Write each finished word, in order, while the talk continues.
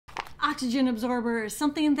oxygen absorbers,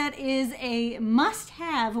 something that is a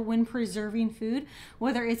must-have when preserving food,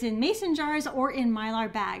 whether it's in mason jars or in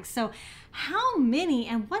Mylar bags. So how many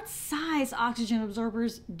and what size oxygen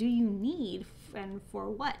absorbers do you need and for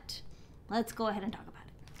what? Let's go ahead and talk about it.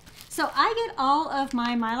 So I get all of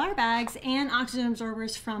my Mylar bags and oxygen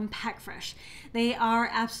absorbers from PackFresh. They are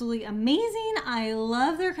absolutely amazing. I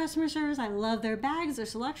love their customer service. I love their bags, their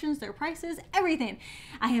selections, their prices, everything.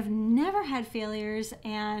 I have never had failures,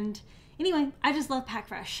 and anyway, I just love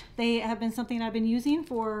PackFresh. They have been something I've been using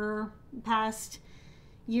for the past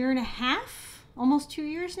year and a half, almost 2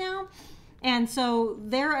 years now. And so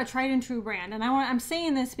they're a tried and true brand. And I'm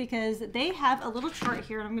saying this because they have a little chart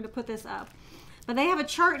here, and I'm going to put this up. But they have a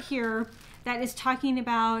chart here that is talking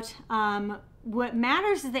about what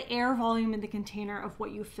matters is the air volume in the container of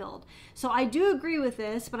what you filled. So I do agree with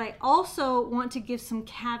this, but I also want to give some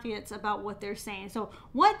caveats about what they're saying. So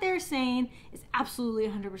what they're saying is absolutely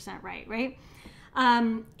 100% right?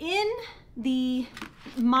 In the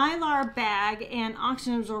Mylar bag and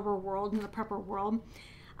oxygen absorber world, in the prepper world,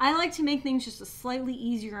 I like to make things just a slightly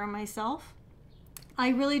easier on myself. I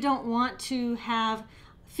really don't want to have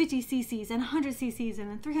 50 cc's and 100 cc's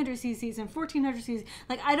and 300 cc's and 1400 cc's.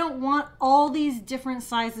 Like, I don't want all these different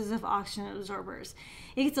sizes of oxygen absorbers.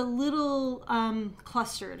 It gets a little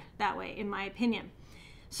clustered that way, in my opinion.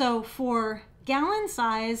 So for gallon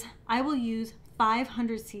size, I will use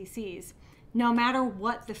 500 cc's, no matter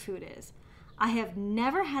what the food is. I have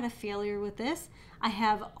never had a failure with this. I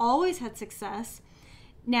have always had success.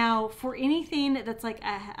 Now, for anything that's like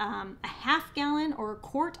a half gallon or a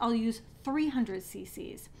quart, I'll use 300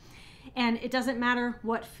 cc's. And it doesn't matter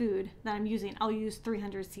what food that I'm using, I'll use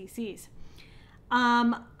 300 cc's.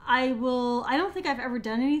 I don't think I've ever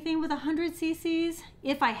done anything with 100 cc's.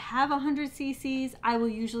 If I have 100 cc's, I will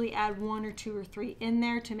usually add 1 or 2 or 3 in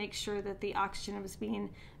there to make sure that the oxygen is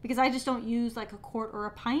being, because I just don't use like a quart or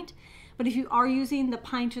a pint. But if you are using the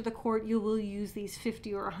pint or the quart, you will use these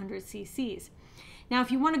 50 or 100 cc's. Now,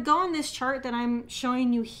 if you want to go on this chart that I'm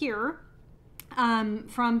showing you here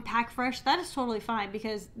from PackFresh, that is totally fine,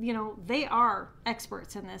 because, you know, they are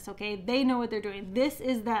experts in this, okay? They know what they're doing. This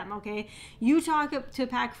is them, okay? You talk to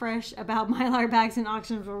PackFresh about Mylar bags and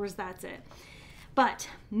oxygen absorbers, that's it. But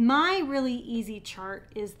my really easy chart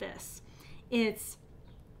is this. It's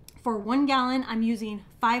for 1 gallon, I'm using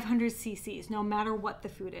 500 cc's, no matter what the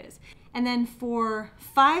food is. And then for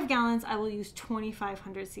 5 gallons, I will use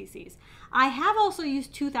 2,500 cc's. I have also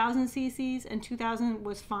used 2,000 cc's, and 2,000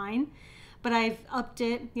 was fine, but I've upped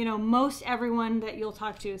it. You know, most everyone that you'll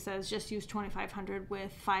talk to says just use 2,500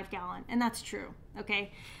 with 5 gallon, and that's true,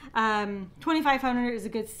 okay? 2,500 is a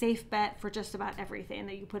good safe bet for just about everything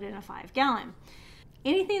that you put in a 5 gallon.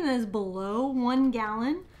 Anything that is below 1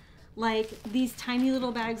 gallon, like these tiny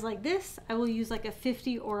little bags like this, I will use like a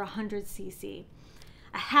 50 or 100 cc.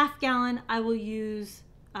 A half gallon, I will use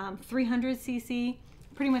 300 cc,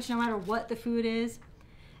 pretty much no matter what the food is.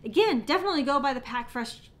 Again, definitely go by the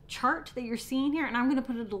PackFresh chart that you're seeing here, and I'm going to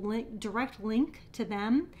put a direct link to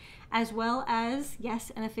them, as well as,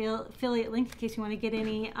 yes, an affiliate link in case you want to get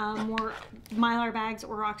any more Mylar bags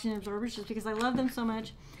or oxygen absorbers, just because I love them so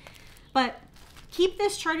much. But keep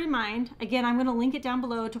this chart in mind. Again, I'm going to link it down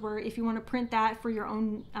below to where if you want to print that for your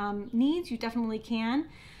own needs, you definitely can.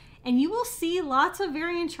 And you will see lots of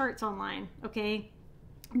varying charts online, okay?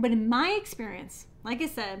 But in my experience, like I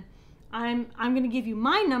said, I'm going to give you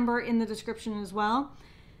my number in the description as well,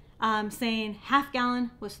 saying half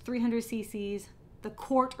gallon was 300 cc's. The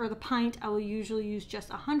quart or the pint, I will usually use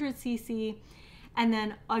just 100 cc. And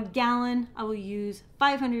then a gallon, I will use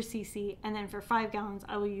 500 cc. And then for 5 gallons,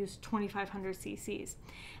 I will use 2,500 cc's.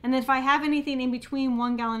 And then if I have anything in between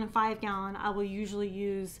 1 gallon and 5 gallon, I will usually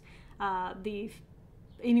use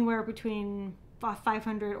anywhere between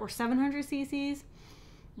 500 or 700 cc's.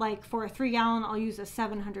 Like for a 3 gallon, I'll use a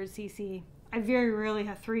 700 cc. I very rarely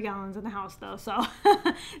have 3 gallons in the house though, so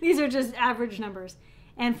these are just average numbers.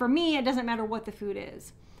 And for me, it doesn't matter what the food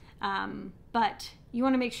is. But you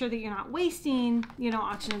want to make sure that you're not wasting, you know,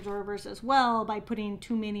 oxygen absorbers as well by putting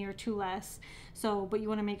too many or too less. So, but you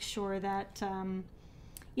want to make sure that,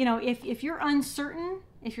 you know, if you're uncertain,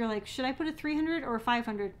 if you're like, should I put a 300 or a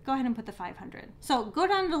 500, go ahead and put the 500. So go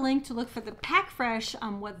down to the link to look for the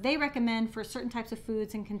PackFresh, what they recommend for certain types of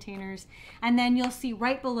foods and containers. And then you'll see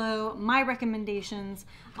right below my recommendations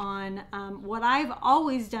on what I've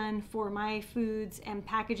always done for my foods and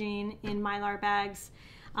packaging in Mylar bags.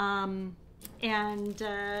 And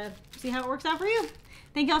see how it works out for you.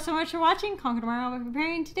 Thank you all so much for watching. Conquer tomorrow by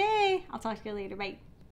preparing today. I'll talk to you later. Bye.